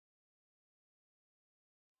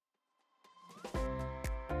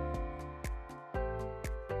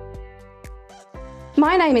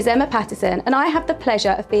My name is Emma Patterson and I have the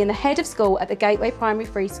pleasure of being the head of school at the Gateway Primary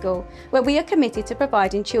Free School, where we are committed to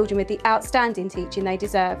providing children with the outstanding teaching they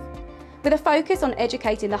deserve. With a focus on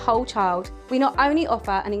educating the whole child, we not only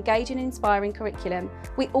offer an engaging and inspiring curriculum,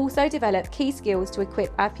 we also develop key skills to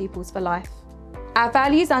equip our pupils for life. Our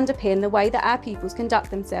values underpin the way that our pupils conduct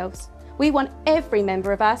themselves. We want every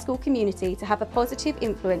member of our school community to have a positive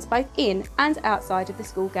influence both in and outside of the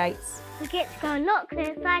school gates. We get to go on lots of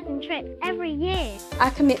exciting trips every year.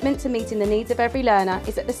 Our commitment to meeting the needs of every learner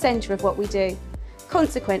is at the centre of what we do.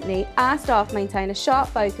 Consequently, our staff maintain a sharp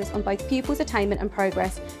focus on both pupils' attainment and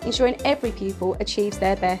progress, ensuring every pupil achieves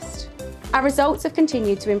their best. Our results have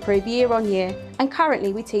continued to improve year on year, and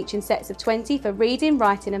currently we teach in sets of 20 for reading,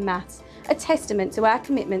 writing and maths, a testament to our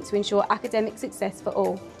commitment to ensure academic success for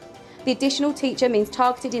all. The additional teacher means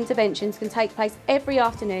targeted interventions can take place every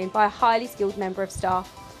afternoon by a highly skilled member of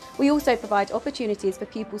staff. We also provide opportunities for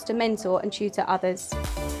pupils to mentor and tutor others.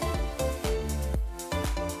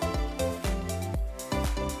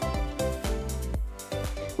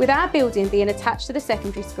 With our building being attached to the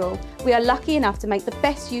secondary school, we are lucky enough to make the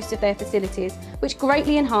best use of their facilities, which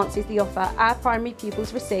greatly enhances the offer our primary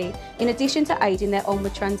pupils receive, in addition to aiding their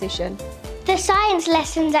onward transition. The science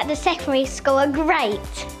lessons at the secondary school are great.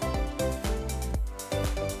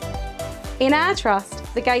 In our trust,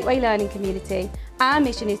 the Gateway Learning Community, our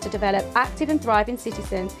mission is to develop active and thriving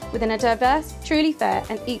citizens within a diverse, truly fair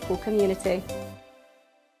and equal community.